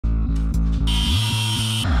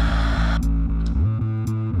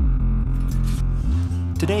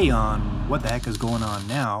Today on What the Heck is Going On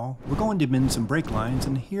Now, we're going to bend some brake lines,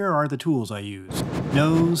 and here are the tools I use.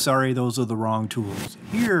 No, sorry, those are the wrong tools.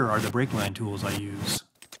 Here are the brake line tools I use.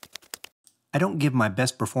 I don't give my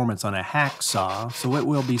best performance on a hack saw, so it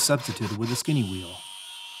will be substituted with a skinny wheel.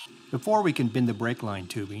 Before we can bend the brake line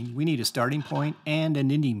tubing, we need a starting point and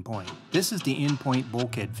an ending point. This is the end point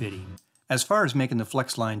bulkhead fitting. As far as making the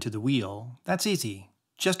flex line to the wheel, that's easy.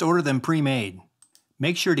 Just order them pre-made.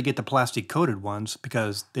 Make sure to get the plastic coated ones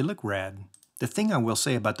because they look rad. The thing I will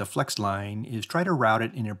say about the flex line is try to route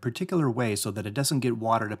it in a particular way so that it doesn't get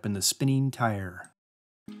watered up in the spinning tire.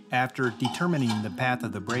 After determining the path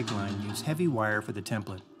of the brake line, use heavy wire for the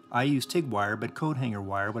template. I use TIG wire, but coat hanger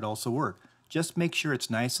wire would also work. Just make sure it's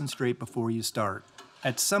nice and straight before you start.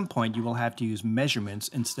 At some point you will have to use measurements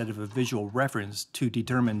instead of a visual reference to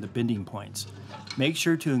determine the bending points. Make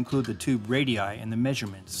sure to include the tube radii in the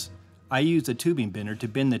measurements. I use a tubing bender to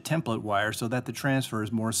bend the template wire so that the transfer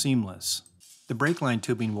is more seamless. The brake line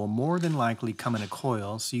tubing will more than likely come in a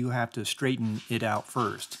coil, so you have to straighten it out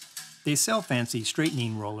first. They sell fancy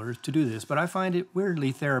straightening rollers to do this, but I find it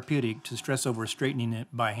weirdly therapeutic to stress over straightening it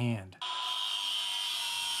by hand.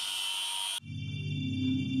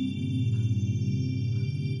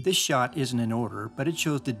 This shot isn't in order, but it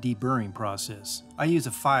shows the deburring process. I use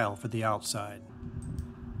a file for the outside.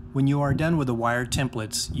 When you are done with the wire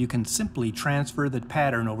templates, you can simply transfer the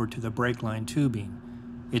pattern over to the brake line tubing.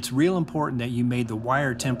 It's real important that you made the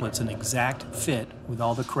wire templates an exact fit with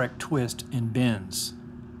all the correct twists and bends.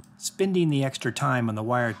 Spending the extra time on the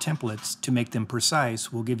wire templates to make them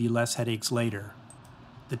precise will give you less headaches later.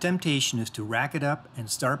 The temptation is to rack it up and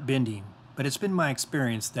start bending, but it's been my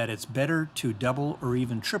experience that it's better to double or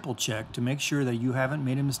even triple check to make sure that you haven't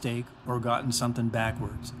made a mistake or gotten something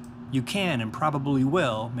backwards. You can and probably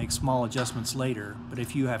will make small adjustments later, but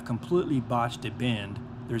if you have completely botched a bend,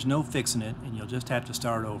 there's no fixing it and you'll just have to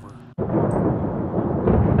start over.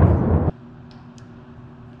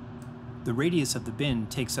 The radius of the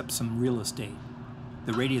bend takes up some real estate.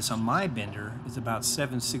 The radius on my bender is about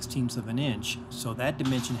 7/16 of an inch, so that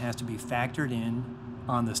dimension has to be factored in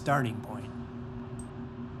on the starting point.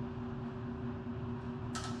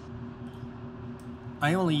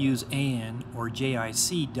 I only use AN or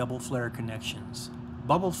JIC double flare connections.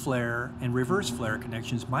 Bubble flare and reverse flare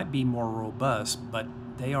connections might be more robust, but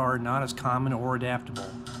they are not as common or adaptable.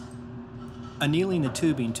 Annealing the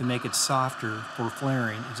tubing to make it softer for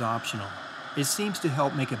flaring is optional. It seems to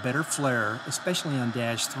help make a better flare, especially on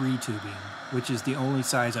Dash 3 tubing, which is the only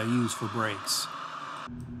size I use for brakes.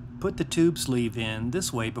 Put the tube sleeve in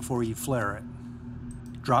this way before you flare it.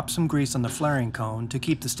 Drop some grease on the flaring cone to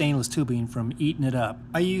keep the stainless tubing from eating it up.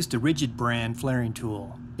 I used the RIDGID brand flaring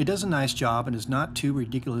tool. It does a nice job and is not too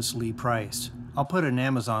ridiculously priced. I'll put an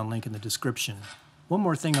Amazon link in the description. One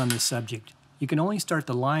more thing on this subject. You can only start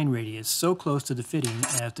the line radius so close to the fitting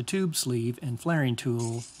as the tube sleeve and flaring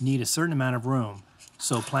tool need a certain amount of room,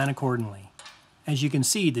 so plan accordingly. As you can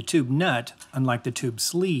see, the tube nut, unlike the tube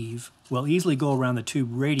sleeve, will easily go around the tube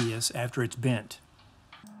radius after it's bent.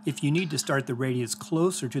 If you need to start the radius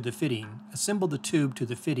closer to the fitting, assemble the tube to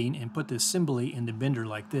the fitting and put the assembly in the bender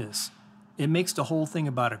like this. It makes the whole thing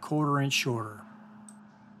about 1/4 inch shorter.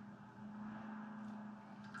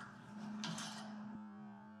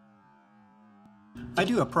 I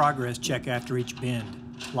do a progress check after each bend.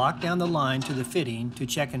 Lock down the line to the fitting to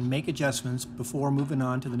check and make adjustments before moving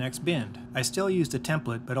on to the next bend. I still use the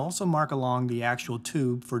template, but also mark along the actual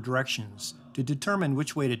tube for directions. To determine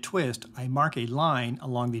which way to twist, I mark a line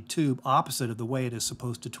along the tube opposite of the way it is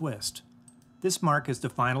supposed to twist. This mark is the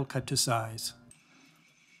final cut to size.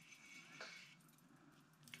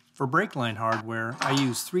 For brake line hardware, I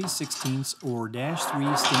use 3/16 or Dash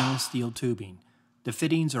 3 stainless steel tubing. The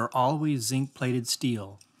fittings are always zinc-plated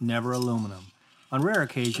steel, never aluminum. On rare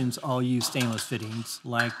occasions, I'll use stainless fittings,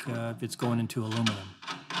 like if it's going into aluminum.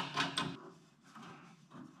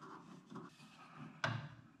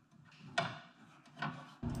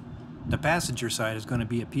 The passenger side is going to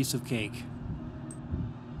be a piece of cake.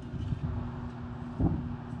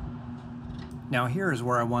 Now here is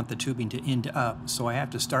where I want the tubing to end up, so I have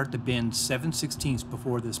to start the bend 7/16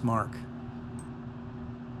 before this mark.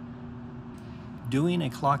 Doing a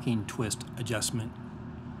clocking twist adjustment.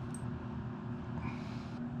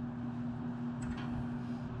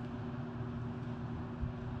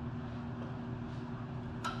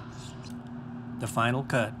 The final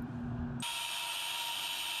cut.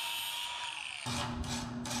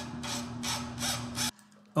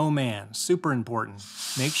 Oh man, super important.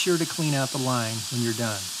 Make sure to clean out the line when you're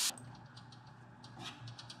done.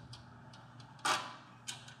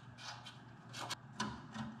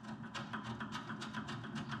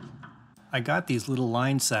 I got these little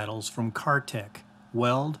line saddles from Cartech,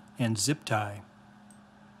 weld and zip tie.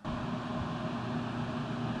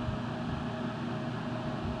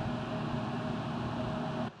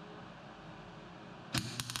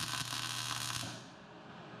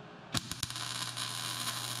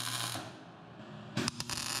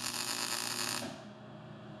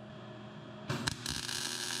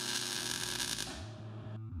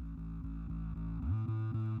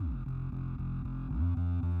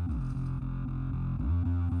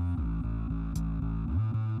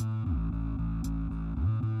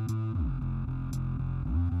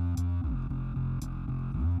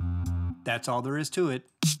 That's all there is to it.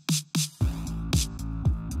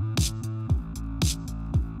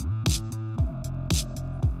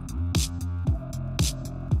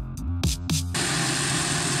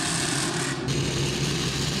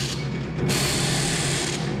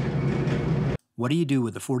 What do you do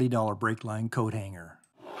with the $40 brake line coat hanger?